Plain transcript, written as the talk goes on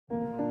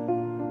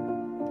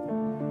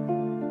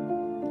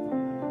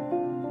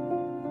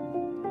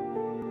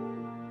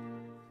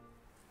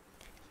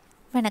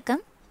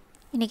வணக்கம்.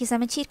 இன்னைக்கு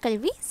சமச்சீர்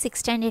கல்வி 6th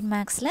ஸ்டாண்டர்ட்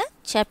மேக்ஸ்ல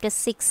சாப்டர்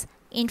 6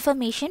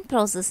 இன்ஃபர்மேஷன்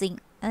ப்ராசஸிங்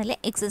அதில்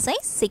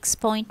எக்ஸசைஸ்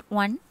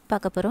 6.1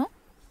 பார்க்க போகிறோம்.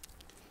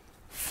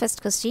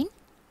 First question,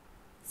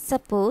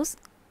 suppose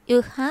you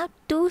have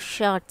two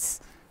shirts,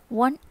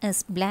 one is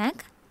black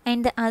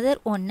and the other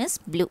one is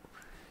blue.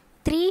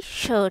 3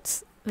 shirts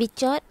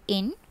which are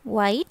in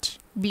white,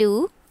 blue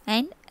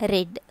and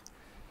red.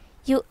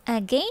 You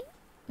again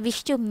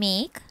wish to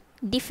make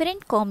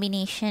different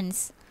combinations,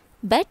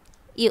 but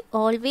you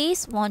always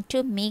want to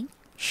make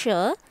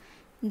sure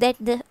that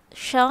the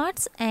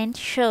shorts and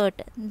shirt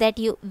that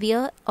you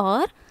wear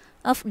are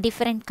of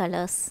different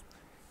colors.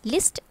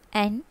 List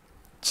and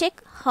check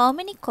how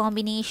many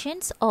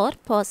combinations are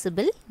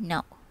possible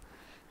now.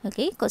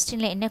 Okay,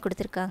 questionல என்ன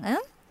கொடுத்திருக்காங்க?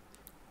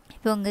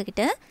 இப்போ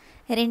உங்ககிட்ட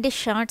ரெண்டு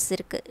shorts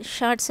இருக்கு.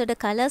 ஷார்ட்ஸோட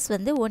colours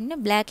வந்து ஒன்று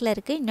பிளாக்ல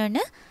இருக்கு,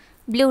 இன்னொன்று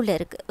ப்ளூவில்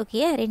இருக்கு.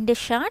 ஓகே, ரெண்டு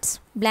shorts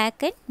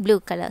black and blue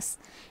colours.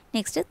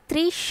 Next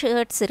 3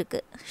 shirts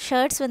இருக்குது.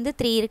 ஷர்ட்ஸ் வந்து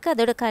 3 இருக்குது,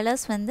 அதோட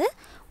கலர்ஸ் வந்து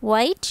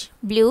ஒயிட்,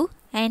 ப்ளூ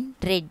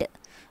அண்ட் ரெட்.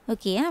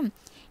 ஓகேயா,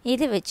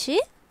 இதை வச்சு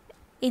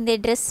இந்த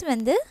ட்ரெஸ்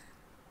வந்து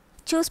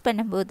சூஸ்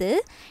பண்ணும்போது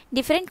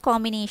டிஃப்ரெண்ட்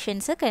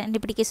காம்பினேஷன்ஸை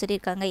கண்டுபிடிக்க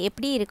சொல்லியிருக்காங்க.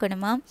 எப்படி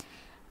இருக்கணுமா,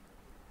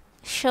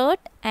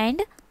 ஷர்ட்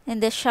அண்ட்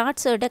இந்த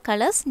ஷார்ட்ஸோட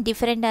கலர்ஸ்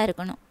டிஃப்ரெண்ட்டாக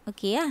இருக்கணும்.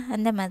 ஓகேயா,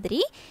 அந்த மாதிரி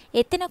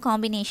எத்தனை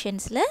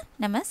காம்பினேஷன்ஸில்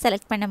நம்ம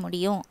செலக்ட் பண்ண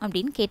முடியும்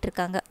அப்படின்னு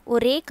கேட்டிருக்காங்க.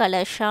 ஒரே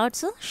கலர்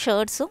ஷார்ட்ஸும்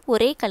ஷர்ட்ஸும்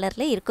ஒரே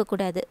கலரில்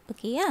இருக்கக்கூடாது.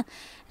 ஓகேயா,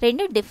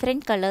 ரெண்டும்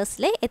டிஃப்ரெண்ட்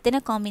கலர்ஸில் எத்தனை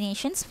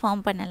காம்பினேஷன்ஸ்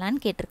ஃபார்ம் பண்ணலான்னு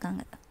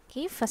கேட்டிருக்காங்க.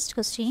 ஓகே, ஃபஸ்ட்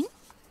கொஸ்டின்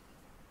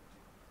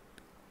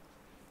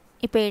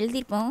இப்போ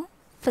எழுதிப்போம்.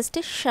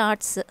 First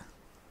shorts.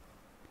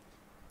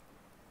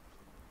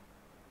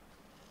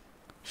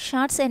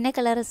 ஷார்ட்ஸ் என்ன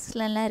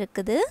கலர்ஸ்லாம்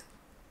இருக்குது?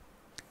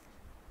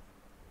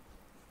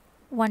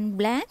 One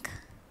black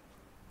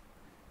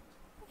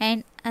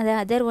and the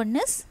other one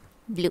is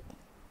blue.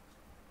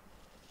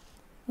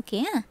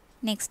 Okay,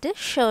 next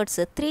shirts.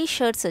 3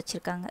 shirts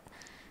வச்சிருக்காங்க.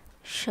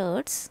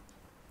 Shirts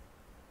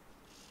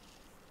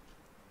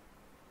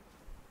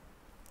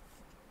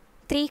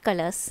 3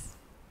 colors.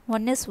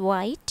 One is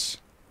white,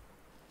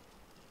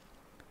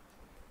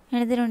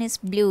 another one is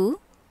blue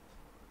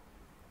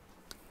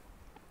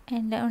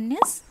and one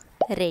is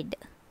red.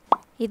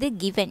 இது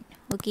given.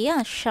 ஓகேயா,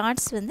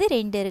 shorts வந்து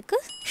 2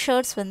 இருக்குது,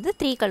 shirts வந்து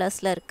 3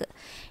 கலர்ஸில் இருக்குது.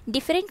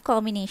 டிஃப்ரெண்ட்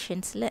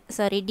காம்பினேஷன்ஸில்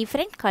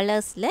டிஃப்ரெண்ட்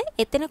கலர்ஸில்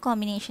எத்தனை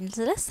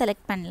காம்பினேஷன்ஸில்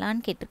செலக்ட்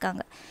பண்ணலான்னு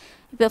கேட்டிருக்காங்க.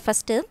 இப்போ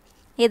ஃபஸ்ட்டு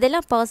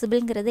எதெல்லாம்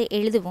பாசிபிள்ங்கிறத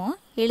எழுதுவோம்,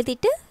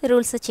 எழுதிட்டு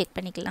ரூல்ஸை செக்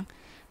பண்ணிக்கலாம்.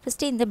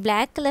 ஃபஸ்ட்டு இந்த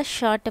பிளாக் கலர்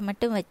ஷார்ட்டை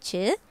மட்டும்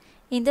வச்சு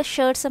இந்த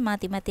ஷர்ட்ஸை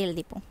மாற்றி மாற்றி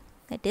எழுதிப்போம்.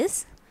 That is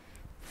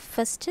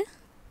first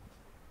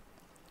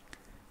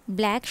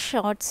black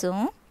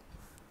ஷார்ட்ஸும்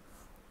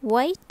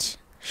white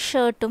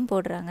ஷர்ட்டும்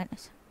போடுறாங்க,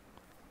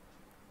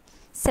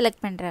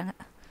 செலக்ட் பண்ணுறாங்க.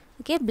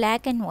 Okay,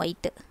 black and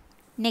white.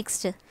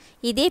 Next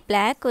இதே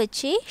பிளாக்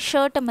வச்சு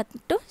ஷர்ட்டை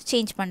மட்டும்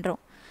சேஞ்ச் பண்ணுறோம்.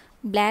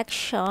 Black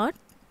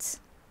shorts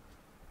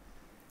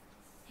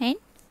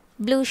and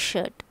blue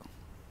shirt.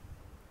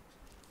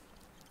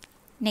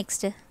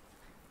 Next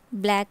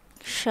black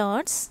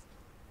shorts,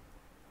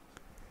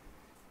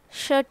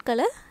 shirt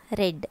colour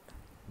red.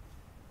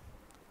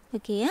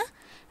 ஓகேயா,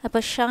 அப்போ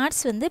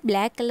ஷார்ட்ஸ் வந்து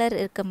பிளாக் கலர்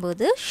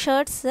இருக்கும்போது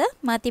ஷர்ட்ஸை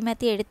மாற்றி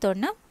மாற்றி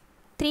எடுத்தோன்னா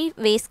 3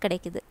 வேஸ்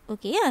கிடைக்குது.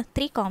 ஓகேயா,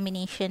 3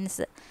 காம்பினேஷன்ஸ்.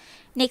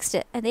 நெக்ஸ்ட்டு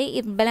அதே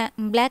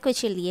பிளாக்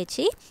வச்சு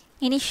எழுதியாச்சு.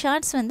 இனி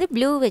ஷார்ட்ஸ் வந்து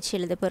ப்ளூ வச்சு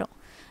எழுத போகிறோம்.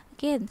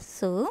 ஓகே,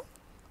 ஸோ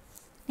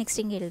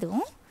நெக்ஸ்ட் இங்கே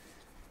எழுதுவோம்.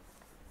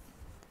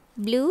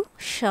 ப்ளூ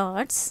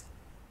ஷார்ட்ஸ்,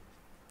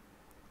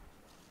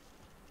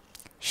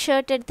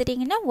 ஷர்ட்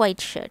எடுத்துட்டிங்கன்னா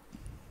white shirt.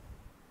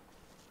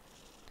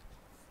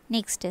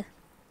 Next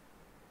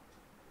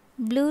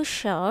blue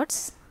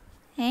shorts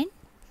and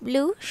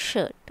blue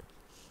shirt.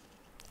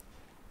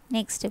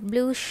 Next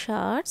blue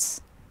shorts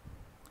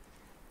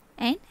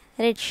and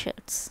red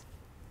shirts.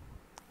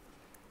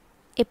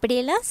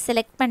 எப்படியெல்லாம்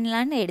செலக்ட்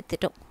பண்ணலான்னு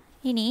எடுத்துட்டோம்.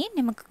 இனி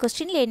நமக்கு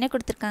கொஸ்டினில் என்ன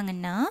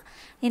கொடுத்துருக்காங்கன்னா,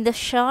 இந்த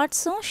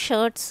ஷார்ட்ஸும்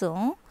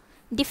ஷர்ட்ஸும்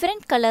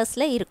டிஃப்ரெண்ட்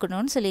கலர்ஸில்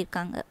இருக்கணும்னு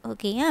சொல்லியிருக்காங்க.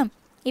 ஓகேயா,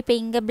 இப்போ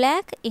இங்கே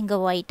பிளாக் இங்கே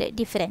white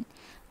different,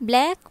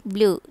 black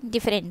blue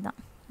different தான்,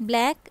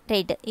 பிளாக்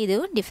ரெட்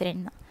இதுவும்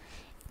டிஃப்ரெண்ட் தான்.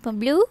 இப்போ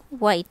ப்ளூ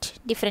ஒயிட்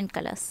டிஃப்ரெண்ட்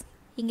கலர்ஸ்.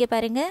 இங்கே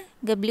பாருங்கள்,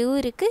 இங்கே ப்ளூ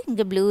இருக்குது,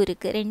 இங்கே ப்ளூ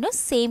இருக்குது, ரெண்டும்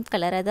சேம்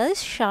கலர், அதாவது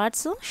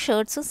ஷார்ட்ஸும்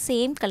ஷர்ட்ஸும்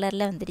சேம்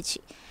கலரில் வந்துடுச்சு.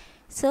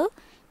 ஸோ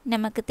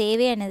நமக்கு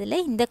தேவையானதில்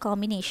இந்த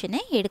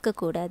காம்பினேஷனை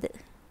எடுக்கக்கூடாது.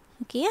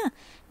 ஓகேயா,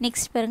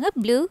 நெக்ஸ்ட் பாருங்கள்,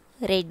 ப்ளூ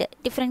ரெட்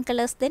டிஃப்ரெண்ட்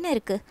கலர்ஸ் தானே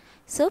இருக்குது.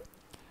 So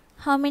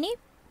how many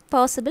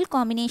possible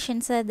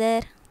combinations are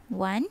there?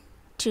 1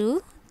 2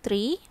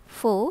 3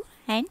 4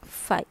 and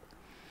 5.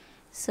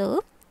 So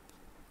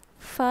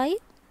 5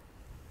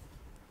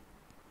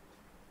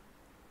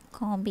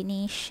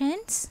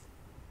 combinations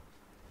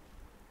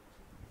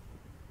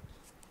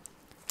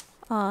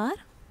are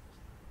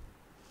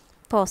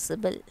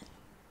possible.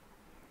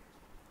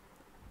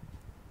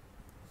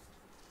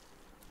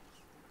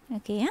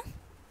 Okay,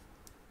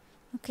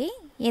 okay,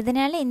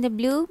 எதனால் இந்த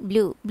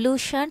ப்ளூ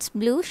ஷர்ட்ஸ்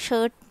ப்ளூ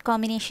ஷர்ட்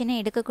காம்பினேஷனை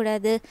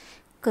எடுக்கக்கூடாது?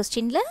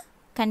 கொஸ்டினில்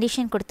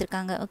condition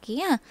கொடுத்திருக்காங்க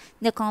ஓகேயா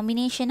the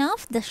combination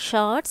of the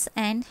shorts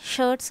and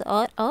shirts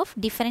are of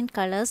different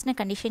colors ன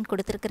condition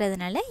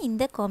கொடுத்திருக்கிறதுனால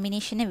இந்த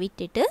combination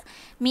விட்டுட்டு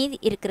மீதி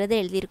இருக்கிறது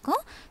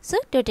எழுதியிருக்கோம் so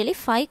totally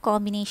 5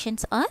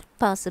 combinations are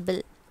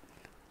possible.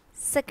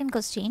 Second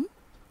question,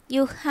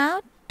 you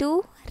have 2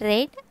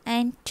 red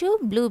and 2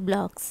 blue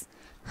blocks.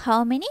 How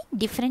many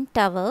different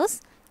towers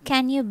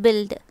can you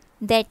build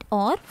that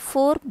are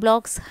 4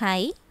 blocks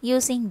high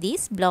using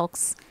these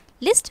blocks?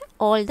 List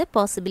all the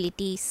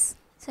possibilities.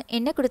 So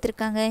என்ன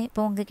கொடுத்திருக்காங்க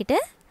இப்போ உங்ககிட்ட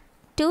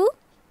 2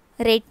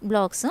 red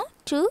blocks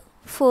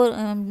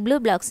 4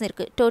 blue blocks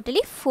இருக்கு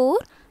totally 4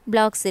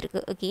 blocks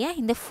இருக்கு ஓகேயா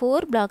இந்த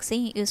 4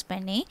 blocks-ஐயும் use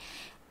பண்ணி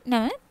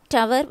நம்ம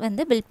டவர்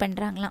வந்து பில்ட்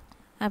பண்ணுறாங்களாம்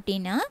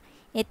அப்படின்னா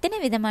எத்தனை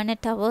விதமான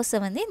டவர்ஸை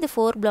வந்து இந்த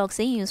 4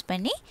 blocks-ஐயும் யூஸ்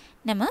பண்ணி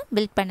நம்ம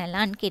பில்ட்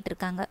பண்ணலான்னு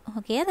கேட்டிருக்காங்க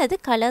ஓகே அதாவது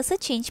கலர்ஸை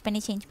சேஞ்ச்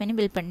பண்ணி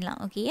பில்ட் பண்ணலாம்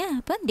ஓகேயா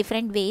அப்போ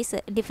டிஃப்ரெண்ட் வேஸ்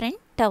டிஃப்ரெண்ட்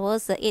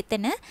டவர்ஸ்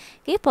எத்தனை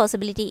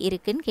பாசிபிலிட்டி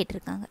இருக்குன்னு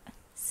கேட்டிருக்காங்க.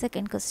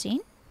 செகண்ட்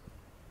கொஸ்டின்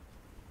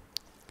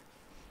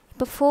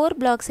இப்போ 4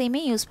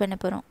 blocks-ஐயுமே யூஸ் பண்ண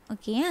போகிறோம்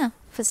ஓகேயா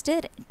ஃபஸ்ட்டு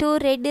 2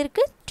 ரெட்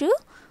இருக்குது 2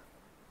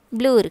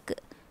 ப்ளூ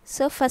இருக்குது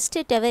ஸோ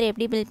ஃபஸ்ட்டு டவர்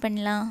எப்படி பில்ட்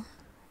பண்ணலாம்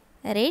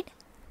ரெட்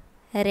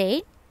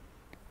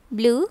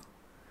ப்ளூ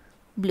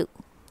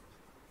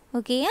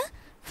ஓகேயா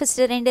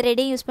ஃபஸ்ட்டு 2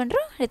 ரெட்டையும் யூஸ்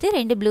பண்ணுறோம் அடுத்து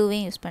 2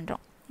 ப்ளூவையும் யூஸ் பண்ணுறோம்.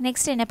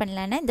 நெக்ஸ்ட் என்ன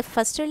பண்ணலான்னா இந்த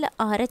ஃபஸ்ட்டு உள்ள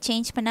ஆரை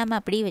சேஞ்ச் பண்ணாமல்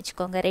அப்படியே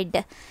வச்சுக்கோங்க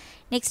ரெட்டை.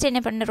 நெக்ஸ்ட் என்ன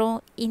பண்ணுறோம்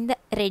இந்த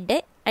ரெட்டை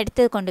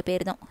அடுத்தது கொண்டு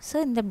போயிருந்தோம் ஸோ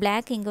இந்த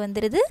பிளாக் இங்கே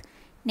வந்துடுது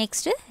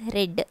நெக்ஸ்ட்டு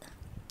ரெட்டு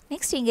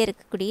நெக்ஸ்ட் இங்கே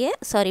இருக்கக்கூடிய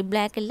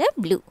பிளாக் இல்லை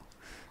ப்ளூ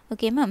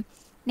ஓகே மேம்.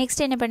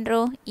 நெக்ஸ்ட் என்ன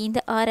பண்ணுறோம் இந்த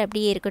ஆர்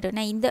அப்படியே இருக்கட்டும்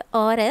நான் இந்த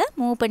ஆரை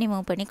மூவ்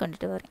பண்ணி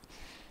கொண்டுட்டு வரேன்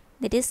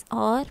that is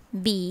R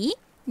B.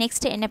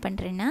 Next என்ன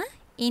பண்ணுறேன்னா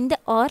இந்த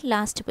ஆர்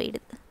லாஸ்ட்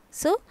போயிடுது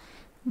ஸோ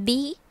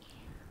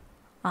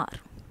BR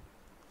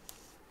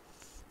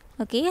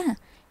ஓகேயா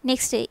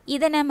நெக்ஸ்ட்டு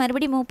இதை நான்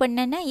மறுபடியும் மூவ்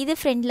பண்ணேன்னா இது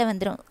ஃப்ரெண்டில்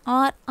வந்துடும்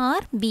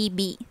RRBB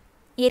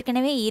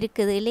ஏற்கனவே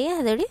இருக்குது இல்லையா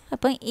அதோடு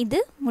அப்போ இது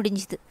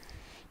முடிஞ்சுது.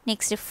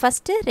 Next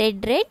first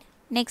red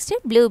next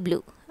blue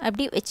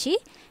அப்படி வச்சு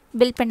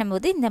பில்ட்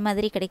பண்ணும்போது இந்த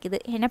மாதிரி கிடைக்குது.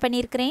 என்ன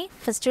பண்ணியிருக்கிறேன்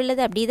ஃபஸ்ட்டு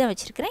உள்ளது அப்படியே தான்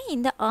வச்சுருக்கிறேன்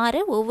இந்த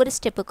ஆரை ஒவ்வொரு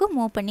ஸ்டெப்புக்கும்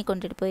மூவ் பண்ணி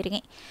கொண்டுட்டு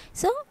போயிருக்கேன்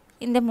ஸோ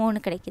இந்த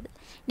 3 கிடைக்குது.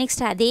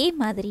 நெக்ஸ்ட் அதே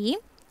மாதிரி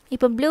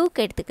இப்போ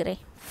ப்ளூக்கு எடுத்துக்கிறேன்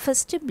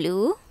ஃபஸ்ட்டு ப்ளூ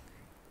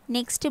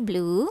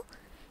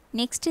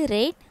நெக்ஸ்ட்டு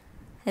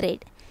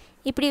ரெட்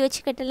இப்படி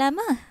வச்சு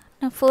கட்டலாமா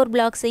நான் 4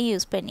 blocks-ஐயும்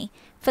யூஸ் பண்ணி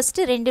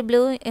ஃபஸ்ட்டு 2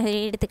 ப்ளூ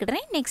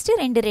எடுத்துக்கிறேன் நெக்ஸ்ட்டு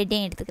 2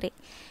 ரெட்டையும் எடுத்துக்கிறேன்.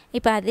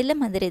 இப்போ அதில்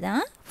மாதிரி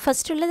தான்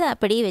ஃபஸ்ட் உள்ளதை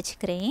அப்படியே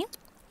வச்சுக்கிறேன்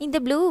இந்த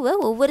ப்ளூவை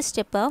ஒவ்வொரு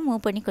ஸ்டெப்பாக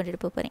மூவ் பண்ணி கொண்டுட்டு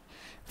போகிறேன்.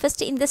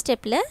 ஃபஸ்ட்டு இந்த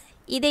ஸ்டெப்பில்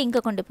இதை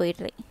இங்கே கொண்டு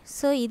போயிடுறேன்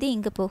ஸோ இது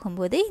இங்கே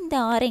போகும்போது இந்த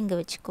ஆரை இங்கே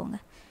வச்சுக்கோங்க.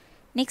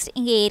 நெக்ஸ்ட்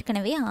இங்கே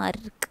ஏற்கனவே 6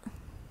 இருக்குது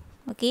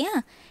ஓகேயா.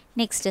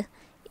 நெக்ஸ்ட்டு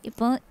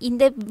இப்போ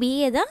இந்த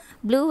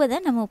ப்ளூவை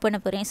தான் நான் மூவ் பண்ண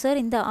போகிறேன் ஸோ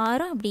இந்த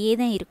ஆரும் அப்படியே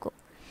தான் இருக்கும்.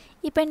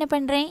 இப்போ என்ன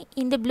பண்ணுறேன்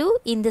இந்த ப்ளூ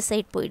இந்த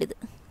சைட் போயிடுது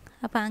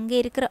அப்போ அங்கே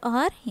இருக்கிற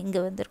ஆர் இங்கே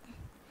வந்துடும்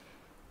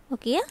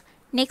ஓகேயா.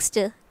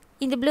 நெக்ஸ்ட்டு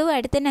இந்த ப்ளூவை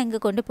அடுத்து நான் இங்கே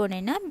கொண்டு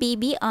போனேன்னா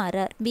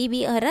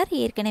பிபிஆர்ஆர்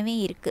ஏற்கனவே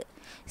இருக்குது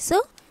so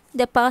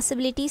the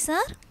possibilities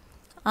R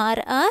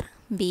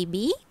RRBB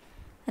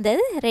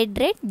அதாவது red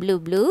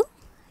blue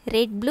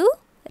red blue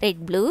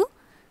red blue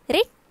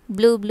red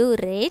blue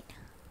red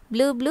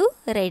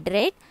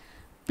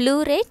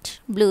blue red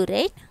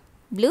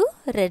blue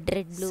red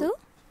blue. So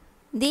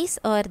these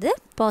are the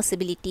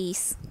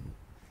possibilities.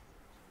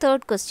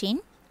 Third question,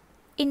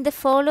 in the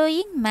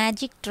following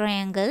magic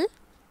triangle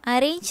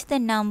arrange the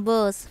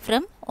numbers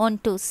from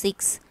 1 to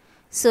 6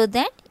 so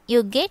that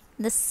you get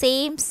the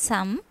same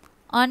sum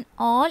on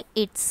all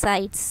its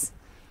sides.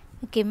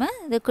 ஓகேம்மா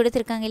இது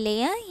கொடுத்துருக்காங்க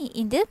இல்லையா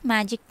இந்த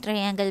magic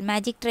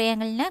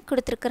ட்ரையாங்கிள்னால்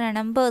கொடுத்துருக்கிற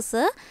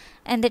numbers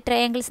அந்த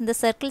triangles இந்த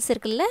circles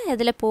இருக்குல்ல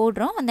அதில்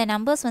போடுறோம் அந்த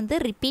நம்பர்ஸ் வந்து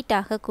ரிப்பீட்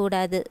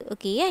ஆகக்கூடாது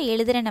ஓகேயா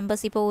எழுதுகிற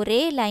நம்பர்ஸ் இப்போ ஒரே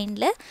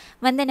லைனில்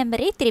வந்த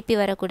நம்பரே திருப்பி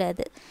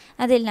வரக்கூடாது.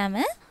 அது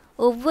இல்லாமல்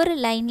ஒவ்வொரு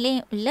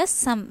லைன்லேயும் உள்ள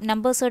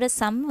நம்பர்ஸோட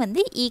சம்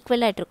வந்து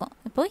ஈக்குவலாக இருக்கும்.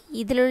 இப்போது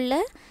இதில்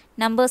உள்ள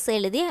நம்பர்ஸ்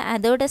எழுதி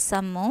அதோட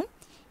சம்மும்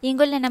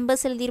இங்குள்ள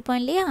நம்பர்ஸ்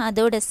எழுதியிருப்போம் இல்லையா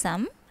அதோட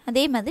சம்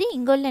அதே மாதிரி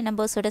இங்கே உள்ள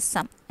நம்பர்ஸோட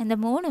சம் இந்த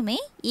 3மே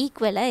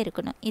ஈக்குவலாக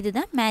இருக்கணும்.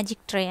 இதுதான்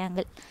மேஜிக்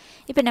ட்ரையாங்கிள்.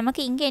 இப்போ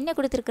நமக்கு இங்கே என்ன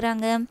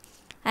கொடுத்துருக்குறாங்க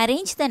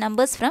arrange the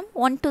numbers from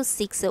 1 to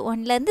 6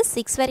 1லேருந்து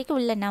 6 வரைக்கும்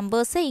உள்ள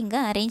நம்பர்ஸை இங்கே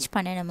அரேஞ்ச்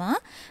பண்ணணுமா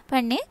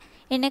பண்ணி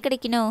என்ன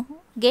கிடைக்கணும்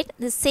get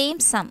the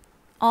same some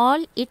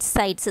all it's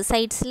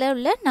சைட்ஸில்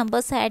உள்ள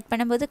நம்பர்ஸை ஆட்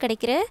பண்ணும்போது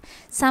கிடைக்கிற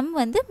சம்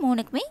வந்து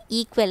 3க்குமே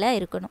ஈக்குவலாக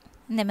இருக்கணும்.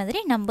 இந்த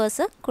மாதிரி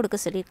நம்பர்ஸை கொடுக்க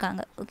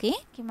சொல்லியிருக்காங்க okay.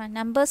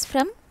 Numbers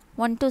from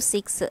 1 to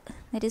 6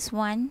 that is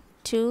 1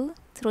 2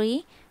 3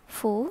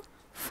 4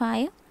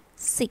 5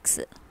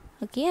 6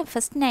 okay.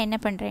 First நான் என்ன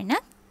பண்ணுறேன்னா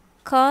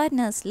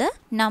கார்னர்ஸில்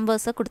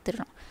நம்பர்ஸை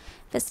கொடுத்துட்றோம்.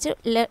 ஃபஸ்ட்டு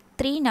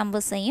 3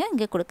 நம்பர்ஸையும்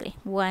இங்கே கொடுக்குறேன்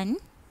 1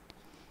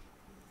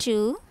 2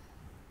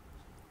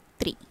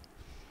 3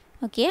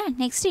 ஓகே.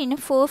 நெக்ஸ்ட்டு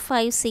இன்னும் 4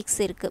 5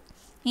 6 இருக்குது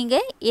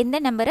இங்கே எந்த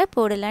நம்பரை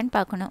போடலான்னு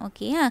பார்க்கணும்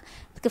ஓகேயா.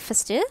 இதுக்கு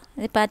ஃபஸ்ட்டு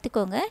இது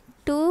பார்த்துக்கோங்க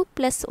 2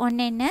 +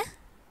 1 என்ன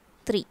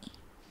 3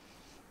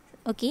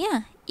 ஓகேயா.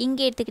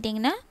 இங்கே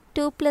எடுத்துக்கிட்டிங்கன்னா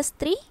 2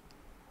 + 3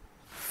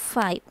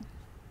 5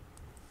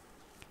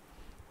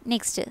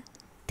 நெக்ஸ்ட்டு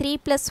 3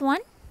 +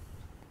 1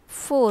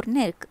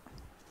 4ன்னு இருக்குது.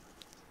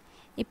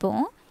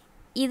 இப்போது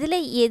இதில்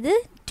எது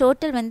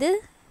டோட்டல் வந்து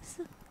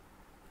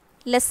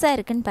லெஸ்ஸாக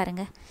இருக்குதுன்னு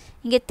பாருங்கள்.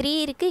 இங்கே 3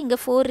 இருக்குது, இங்கே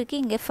 4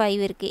 இருக்குது, இங்கே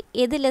 5 இருக்குது.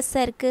 எது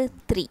லெஸ்ஸாக இருக்குது?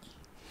 3.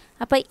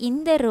 அப்போ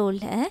இந்த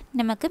ரோவில்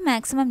நமக்கு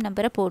மேக்ஸிமம்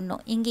நம்பரை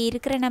போடணும். இங்கே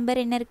இருக்கிற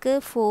நம்பர் என்ன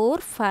இருக்குது? 4,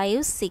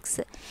 5,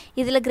 6.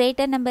 இதில்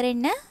கிரேட்டர் நம்பர்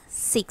என்ன?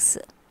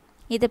 6.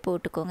 இதை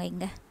போட்டுக்கோங்க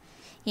இங்கே.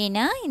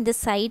 ஏன்னா இந்த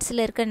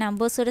சைட்ஸில் இருக்கிற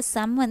நம்பர்ஸோட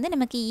சம் வந்து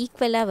நமக்கு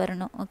ஈக்குவலாக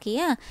வரணும்.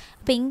 ஓகேயா?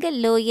 இப்போ இங்கே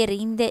லோயர்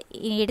இந்த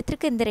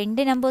எடுத்துருக்க இந்த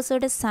 2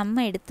 நம்பர்ஸோட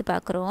சம்மை எடுத்து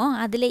பார்க்குறோம்.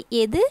 அதில்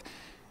எது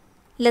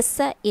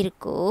லெஸ்ஸாக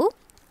இருக்கோ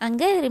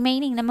அங்கே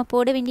ரிமைனிங் நம்ம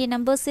போட வேண்டிய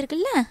நம்பர்ஸ்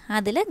இருக்குல்ல,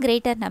 அதில்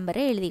கிரேட்டர்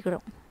நம்பரை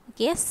எழுதிக்கிறோம்.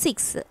 ஓகே,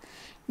 6.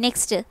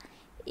 நெக்ஸ்ட்டு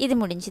இது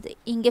முடிஞ்சுது.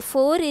 இங்கே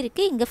 4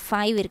 இருக்குது, இங்கே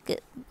 5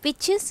 இருக்குது.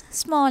 Which is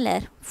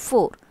smaller?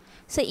 4.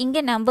 ஸோ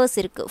இங்கே நம்பர்ஸ்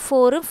இருக்குது,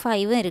 4ம்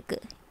 5ம்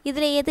இருக்குது.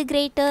 இதில் எது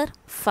கிரேட்டர்?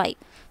 5.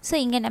 ஸோ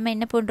இங்கே நம்ம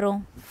என்ன பண்ணுறோம்?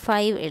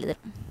 5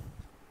 எழுதுகிறோம்.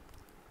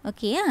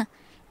 ஓகேயா?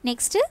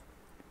 நெக்ஸ்ட்டு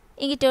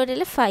இங்கே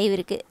டோட்டலில் 5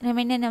 இருக்குது.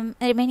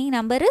 Remaining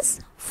number is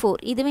 4.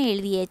 இதுவும்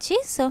எழுதியாச்சு.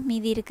 ஸோ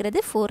மீதி இருக்கிறது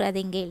 4, அதை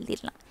இங்கே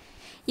எழுதிடலாம்.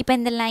 இப்போ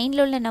இந்த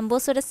லைனில் உள்ள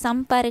நம்பர்ஸோட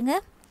சம்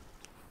பாருங்கள்.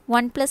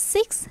 1 +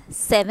 6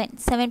 7,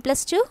 7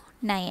 + 2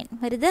 9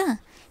 வருதா?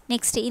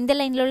 நெக்ஸ்ட்டு இந்த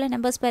லைனில் உள்ள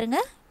நம்பர்ஸ்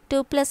பாருங்கள். 2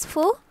 +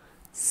 4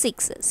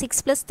 6, 6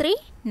 + 3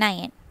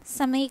 9.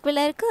 சம்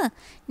ஈக்குவலாக இருக்குது.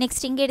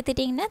 நெக்ஸ்ட் இங்கே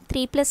எடுத்துட்டிங்கன்னா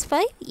 3 +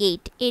 5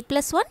 8, 8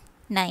 + 1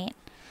 9.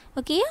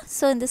 ஓகேயா?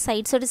 ஸோ இந்த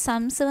சைட்ஸோட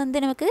சம்ஸ் வந்து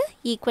நமக்கு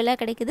ஈக்குவலாக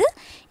கிடைக்குது.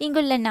 இங்கே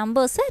உள்ள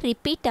நம்பர்ஸை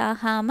ரிப்பீட்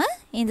ஆகாமல்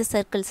இந்த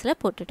சர்க்கிள்ஸில்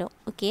போட்டுட்டோம்.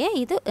 ஓகே,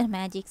 இது ஒரு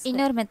மேஜிக்.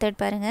 இன்னொரு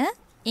மெத்தட் பாருங்கள்.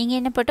 இங்கே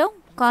என்ன போட்டோம்?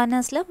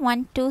 கார்னர்ஸில்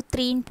 1 2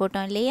 3ன்னு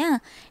போட்டோம் இல்லையா?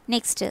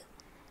 நெக்ஸ்ட்டு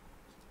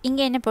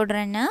இங்கே என்ன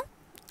போடுறேன்னா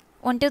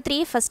 1 2 3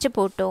 ஃபஸ்ட்டு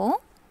போட்டோம்.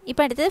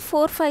 இப்போ அடுத்தது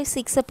 4 5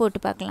 6 போட்டு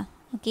பார்க்கலாம்.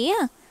 ஓகேயா?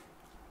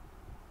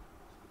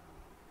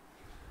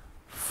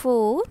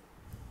 4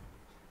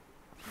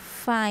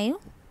 5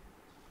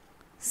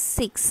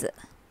 6.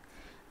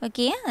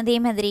 ஓகே, அதே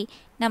மாதிரி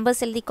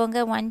நம்பர்ஸ் எழுதிக்கோங்க.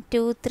 1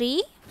 2 3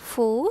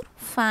 4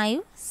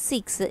 5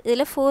 6.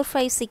 இதில் 4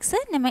 5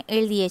 6 நம்ம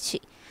எழுதியாச்சு.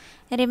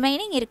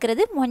 ரிமைனிங்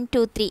இருக்கிறது 1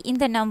 2 3.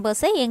 இந்த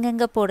நம்பர்ஸை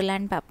எங்கெங்கே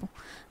போடலான்னு பார்ப்போம்.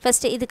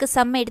 ஃபஸ்ட்டு இதுக்கு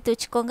சம் எடுத்து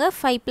வச்சுக்கோங்க.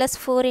 5 +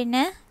 4 என்ன?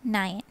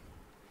 9.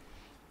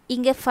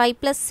 இங்கே 5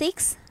 +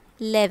 6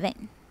 11.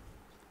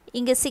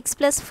 இங்கே 6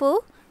 + 4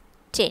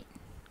 10.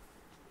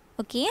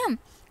 ஓகேயா?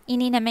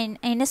 இனி நம்ம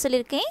என்ன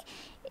சொல்லியிருக்கேன்?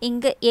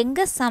 இங்கே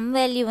எங்கே சம்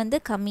வேல்யூ வந்து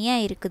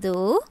கம்மியாக இருக்குதோ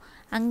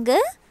அங்கே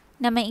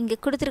நம்ம இங்கே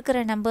கொடுத்துருக்கிற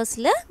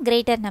நம்பர்ஸில்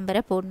கிரேட்டர்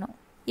நம்பரை போடணும்.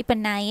 இப்போ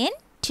 9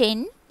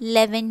 10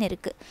 11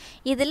 இருக்குது.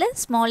 இதில்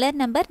ஸ்மாலர்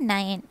நம்பர்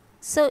 9.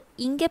 ஸோ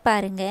இங்கே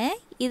பாருங்கள்,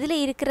 இதில்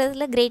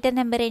இருக்கிறதுல கிரேட்டர்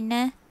நம்பர் என்ன?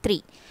 3.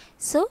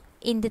 ஸோ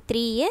இந்த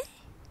 3யை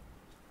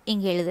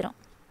இங்கே எழுதுகிறோம்.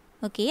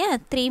 ஓகேயா?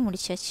 3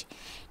 முடிச்சாச்சு.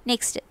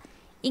 நெக்ஸ்ட்டு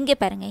இங்கே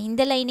பாருங்கள்,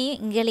 இந்த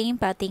லைனையும்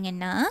இங்கேலையும்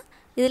பார்த்தீங்கன்னா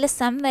இதில்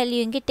சம் வேல்யூ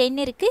இங்கே 10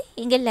 இருக்குது,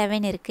 இங்கே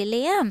 11 இருக்குது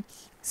இல்லையா?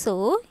 ஸோ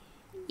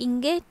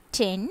இங்கே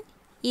 10,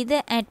 இதை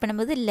ஆட்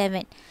பண்ணும்போது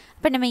 11.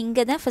 அப்போ நம்ம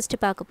இங்கே தான் ஃபஸ்ட்டு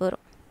பார்க்க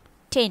போகிறோம்.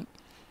 10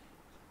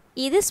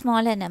 இது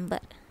ஸ்மாலர்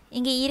நம்பர்.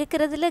 இங்கே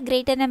இருக்கிறதுல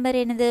கிரேட்டர் நம்பர்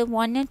என்னது?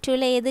 1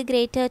 2ல் எது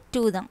கிரேட்டர்?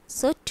 2 தான்.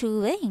 ஸோ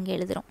 2வை இங்கே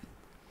எழுதுகிறோம்.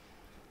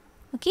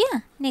 ஓகேயா?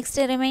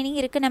 நெக்ஸ்ட்டு ரிமைனிங்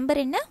இருக்க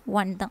நம்பர் என்ன?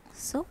 1 தான்.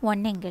 ஸோ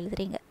 1 இங்கே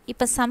எழுதுறீங்க.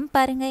 இப்போ சம்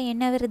பாருங்கள்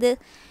என்ன வருது?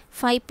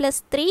 5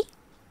 + 3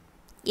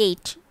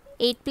 8,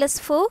 8 +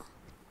 4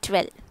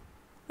 12.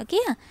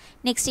 ஓகேயா?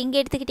 நெக்ஸ்ட் இங்கே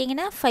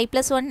எடுத்துக்கிட்டிங்கன்னா 5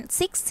 + 1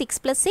 6, 6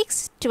 + 6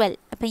 12.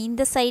 அப்போ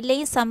இந்த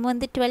சைட்லேயும் சம்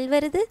வந்து 12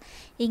 வருது,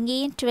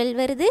 இங்கேயும் 12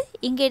 வருது.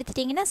 இங்கே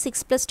எடுத்துட்டிங்கன்னா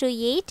 6 + 2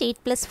 8,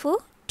 8 + 4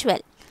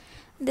 12.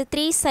 இந்த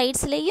 3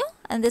 சைட்ஸ்லேயும்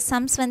அந்த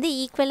சம்ஸ் வந்து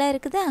ஈக்குவலாக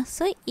இருக்குதா?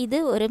 ஸோ இது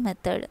ஒரு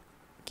மெத்தடு.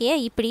 ஓகே,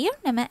 இப்படியும்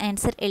நம்ம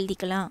ஆன்சர்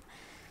எழுதிக்கலாம்.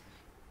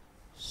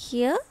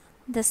 Here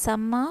the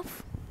some of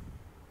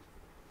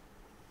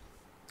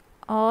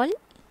all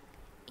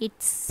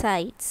it's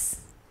sides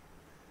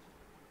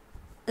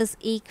is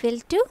equal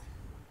to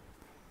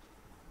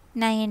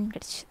 9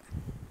 கிடச்சி.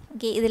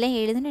 ஓகே, இதெல்லாம்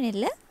எழுதணும்னு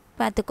இல்லை,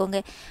 பார்த்துக்கோங்க.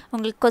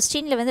 உங்களுக்கு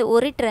கொஸ்டினில் வந்து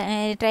ஒரு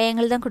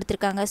ட்ரையாங்கிள் தான்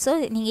கொடுத்துருக்காங்க. ஸோ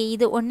நீங்கள்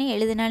இது ஒன்று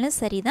எழுதினாலும்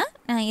சரி தான்.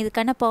 நான்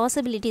இதுக்கான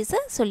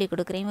பாசிபிலிட்டிஸை சொல்லிக்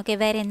கொடுக்குறேன். ஓகே,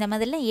 வேறு எந்த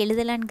மாதிரிலாம்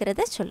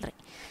எழுதலான்ங்கிறத சொல்கிறேன்.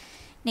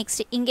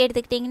 நெக்ஸ்ட் இங்கே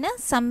எடுத்துக்கிட்டிங்கன்னா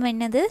சம்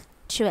என்னது?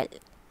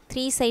 12.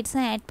 3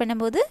 சைட்ஸும் ஆட்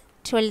பண்ணும்போது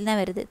 12 தான்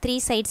வருது. 3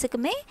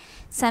 சைட்ஸுக்குமே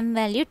சம்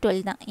வேல்யூ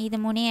 12 தான். இது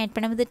 3ஐயும் ஆட்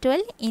பண்ணும்போது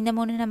 12, இந்த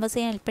 3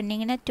 நம்பர்ஸையும் ஆட்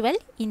பண்ணிங்கன்னா 12,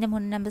 இந்த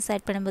 3 நம்பர்ஸ்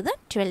ஆட் பண்ணும்போது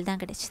 12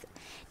 தான் கிடச்சிது.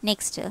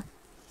 நெக்ஸ்ட்டு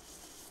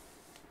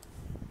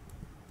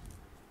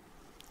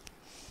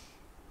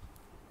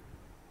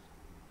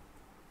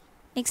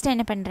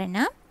என்ன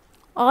பண்ணுறேன்னா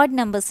ஆட்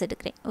நம்பர்ஸ்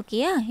எடுக்கிறேன்.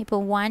 ஓகேயா? இப்போ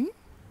 1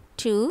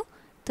 2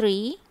 3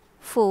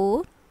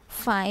 4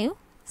 5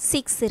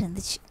 6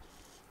 இருந்துச்சு.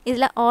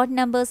 இதில் ஆட்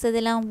நம்பர்ஸ்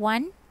இதெல்லாம்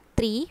 1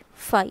 3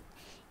 5.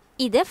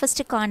 இதை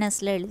ஃபஸ்ட்டு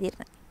கார்னர்ஸில்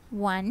எழுதிடுறேன்.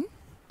 1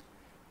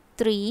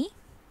 3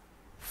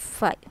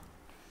 5.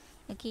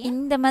 ஓகே,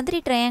 இந்த மாதிரி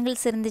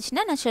ட்ரையாங்கிள்ஸ்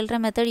இருந்துச்சுன்னா நான் சொல்கிற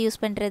மெத்தட்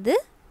யூஸ் பண்ணுறது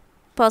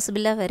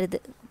பாசிபிளாக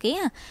வருது.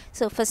 ஓகேயா?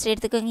 ஸோ ஃபஸ்ட்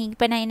எடுத்துக்கோங்க.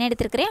 இப்போ நான் என்ன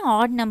எடுத்துருக்கிறேன்?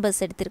 ஆட்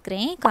நம்பர்ஸ்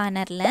எடுத்துருக்கிறேன்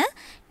கார்னரில்.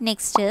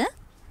 நெக்ஸ்ட்டு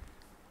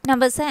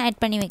நம்பர்ஸை ஆட்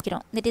பண்ணி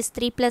வைக்கிறோம். தட் இஸ்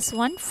 3 +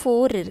 1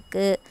 4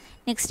 இருக்குது.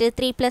 நெக்ஸ்ட்டு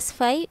 3 +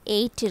 5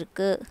 8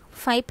 இருக்குது.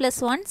 5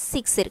 + 1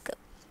 6 இருக்குது.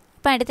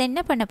 இப்போ அடுத்து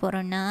என்ன பண்ண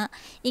போகிறோன்னா,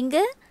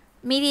 இங்கே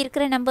மீதி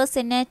இருக்கிற நம்பர்ஸ்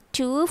என்ன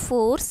 2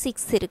 4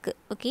 6 இருக்குது.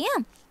 ஓகேயா?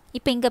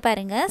 இப்போ இங்கே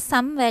பாருங்கள்,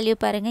 சம் வேல்யூ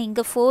பாருங்கள்.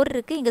 இங்கே 4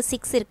 இருக்குது, இங்கே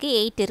 6 இருக்குது,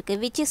 8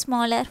 இருக்குது. Which is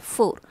smaller?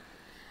 4.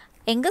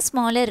 எங்கே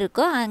ஸ்மாலர்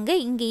இருக்கோ அங்கே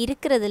இங்கே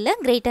இருக்கிறதுல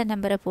கிரேட்டர்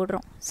நம்பரை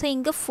போடுறோம். ஸோ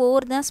இங்கே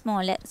 4 தான்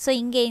ஸ்மாலர். ஸோ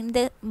இங்கே இந்த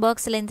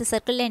பாக்ஸில் இந்த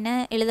சர்க்கிளில் என்ன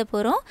எழுத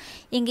போகிறோம்?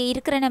 இங்கே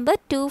இருக்கிற நம்பர்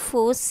 2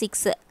 4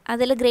 6.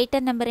 அதில்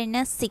கிரேட்டர் நம்பர்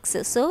என்ன?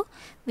 6. So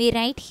we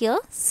write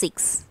here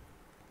 6.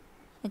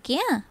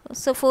 ஓகேயா?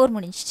 ஸோ 4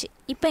 முடிஞ்சிச்சு.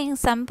 இப்போ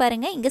இங்கே சம்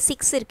பாருங்கள், இங்கே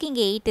 6 இருக்குது,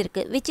 இங்கே 8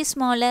 இருக்குது. Which is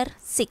smaller?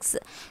 6.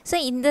 ஸோ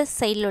இந்த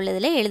சைடில்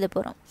உள்ளதில் எழுத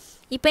போகிறோம்.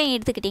 இப்போ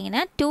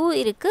எடுத்துக்கிட்டிங்கன்னா 2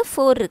 இருக்குது,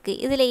 4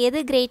 இருக்குது. இதில்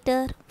எது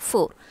கிரேட்டர்?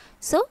 4.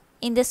 ஸோ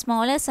இந்த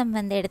ஸ்மாலர் சம்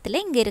வந்த இடத்துல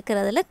இங்கே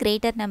இருக்கிறதுல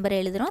கிரேட்டர் நம்பர்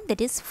எழுதுகிறோம்.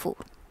 That is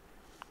 4.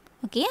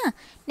 ஓகேயா?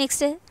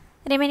 Next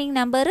remaining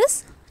number is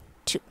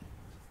 2.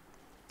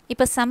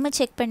 இப்போ சம்மு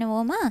செக்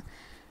பண்ணுவோமா?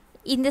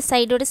 இந்த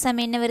சைடோட சம்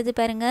என்ன வருது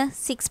பாருங்கள்.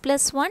 6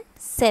 + 1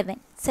 7.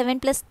 7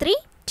 + 3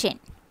 10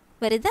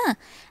 வருதா?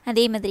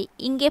 அதே மாதிரி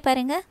இங்கே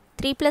பாருங்கள்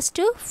 3 +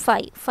 2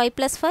 5. 5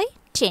 + 5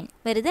 10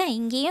 வருதா?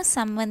 இங்கேயும்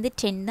சம் வந்து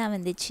 10 தான்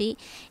வந்துச்சு.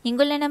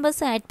 இங்குள்ள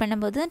நம்பர்ஸ் ஆட்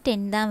பண்ணும்போது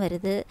 10 தான்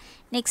வருது.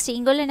 நெக்ஸ்ட்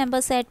இங்குள்ள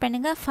நம்பர்ஸ் ஆட்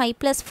பண்ணுங்கள். 5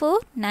 + 4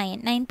 9.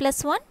 9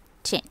 + 1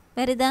 10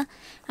 வருதா?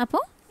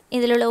 அப்போது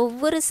இதில் உள்ள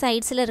ஒவ்வொரு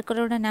சைட்ஸில்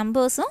இருக்கிறோட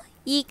நம்பர்ஸும்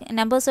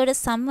நம்பர்ஸோட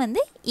சம்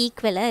வந்து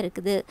ஈக்குவலாக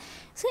இருக்குது.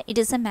 So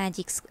it is a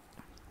magic.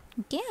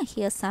 Okay,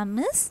 here some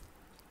is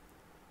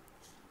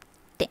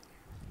 10.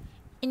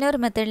 இன்னொரு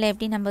மெத்தடில்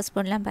எப்படி நம்பர்ஸ்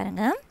போடலாம்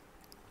பாருங்கள்.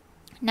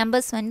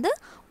 நம்பர்ஸ் வந்து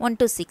 1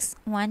 to 6.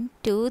 1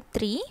 2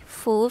 3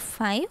 4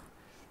 5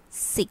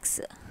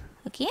 6.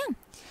 ஓகே,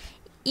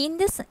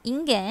 இந்த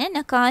இங்கே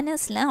நான்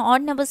கார்னர்ஸில்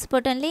ஆட் நம்பர்ஸ்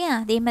போட்டேன் இல்லையா?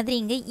 அதே மாதிரி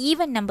இங்கே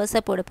ஈவன்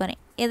நம்பர்ஸை போட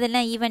போகிறேன்.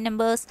 இதெல்லாம் ஈவன்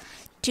நம்பர்ஸ்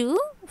 2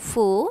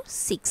 4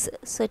 6.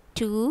 ஸோ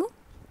 2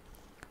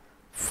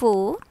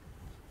 4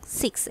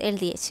 6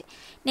 எழுதியாச்சு.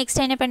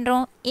 நெக்ஸ்ட் என்ன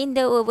பண்ணுறோம்? இந்த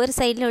ஒவ்வொரு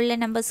சைடில் உள்ள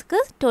நம்பர்ஸுக்கு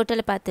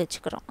டோட்டலை பார்த்து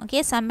வச்சுக்கிறோம்.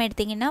 ஓகே, சம்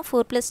எடுத்திங்கன்னா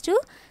 4 + 2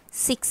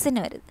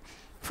 6ன்னு வருது.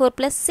 4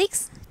 +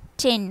 6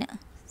 10.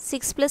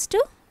 6 +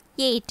 2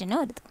 8ன்னு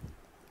வருது.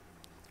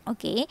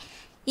 ஓகே,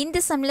 இந்த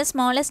சம்மில்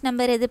ஸ்மாலஸ்ட்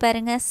நம்பர் எது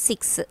பாருங்கள்?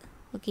 6.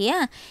 ஓகேயா?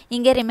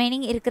 இங்கே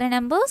ரிமைனிங் இருக்கிற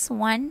நம்பர்ஸ்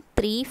 1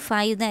 3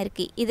 5 தான்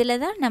இருக்குது.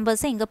 இதில் தான்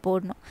நம்பர்ஸை இங்கே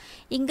போடணும்.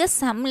 இங்கே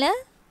சம்மில்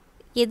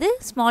எது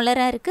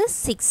ஸ்மாலராக இருக்குது?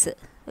 6.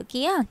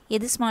 ஓகேயா?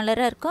 எது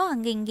ஸ்மாலராக இருக்கோ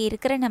அங்கே இங்கே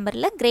இருக்கிற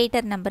நம்பரில்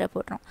கிரேட்டர் நம்பரை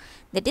போடுறோம்.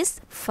 That is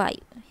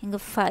 5. இங்கே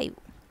 5.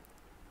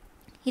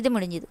 இது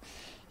முடிஞ்சுது.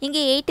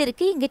 இங்கே 8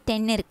 இருக்குது, இங்கே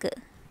 10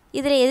 இருக்குது.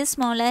 இதில் எது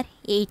ஸ்மாலர்?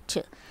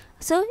 8.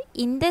 ஸோ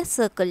இந்த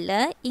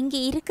சர்க்கிளில் இங்கே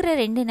இருக்கிற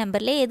 2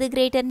 நம்பரில் எது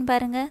கிரேட்டர்னு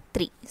பாருங்கள்?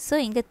 3. ஸோ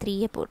இங்கே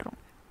 3யை போடுறோம்.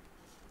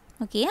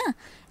 ஓகேயா?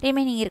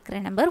 ரிமைனிங் இருக்கிற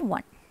நம்பர்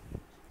 1.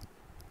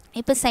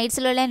 இப்போ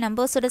சைட்ஸில் உள்ள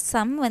நம்பர்ஸோட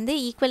சம் வந்து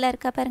ஈக்குவலாக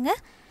இருக்கா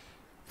பாருங்கள்.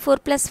 4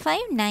 +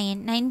 5 9.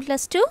 9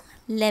 + 2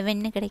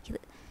 11ன்னு கிடைக்குது.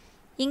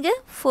 இங்கே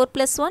 4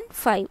 + 1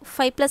 5.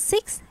 5 +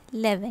 6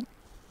 11.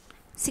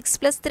 6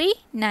 + 3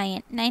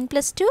 9. 9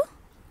 + 2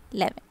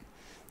 11.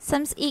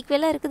 சம்ஸ்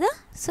ஈக்குவலாக இருக்குதா?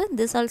 So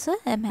this also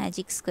a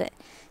magic square.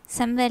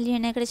 Some value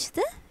என்ன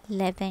கிடைச்சிது?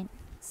 11.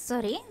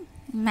 சாரி,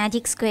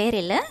 மேஜிக் ஸ்கொயர்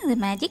இல்லை, இது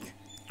மேஜிக்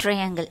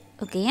ட்ரையாங்கிள்.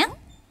 ஓகேயா?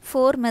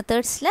 4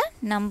 மெத்தட்ஸில்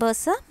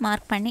நம்பர்ஸை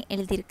மார்க் பண்ணி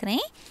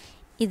எழுதியிருக்கிறேன்.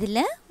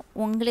 இதில்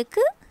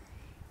உங்களுக்கு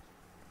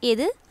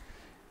எது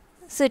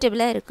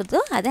சூட்டபிளாக இருக்குதோ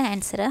அதை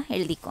ஆன்சராக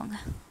எழுதிக்கோங்க.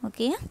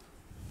 ஓகேயா?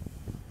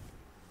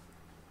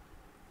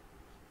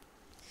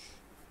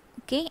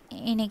 ஓகே,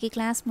 இன்றைக்கி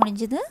கிளாஸ்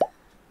முடிஞ்சது.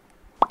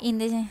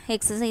 இந்த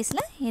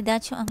எக்ஸசைஸில்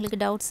ஏதாச்சும் உங்களுக்கு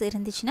டவுட்ஸ்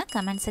இருந்துச்சுன்னா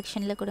கமெண்ட்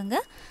செக்ஷனில் கொடுங்க,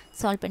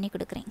 சால்வ் பண்ணி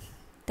கொடுக்குறேன்.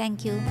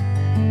 தேங்க்யூ.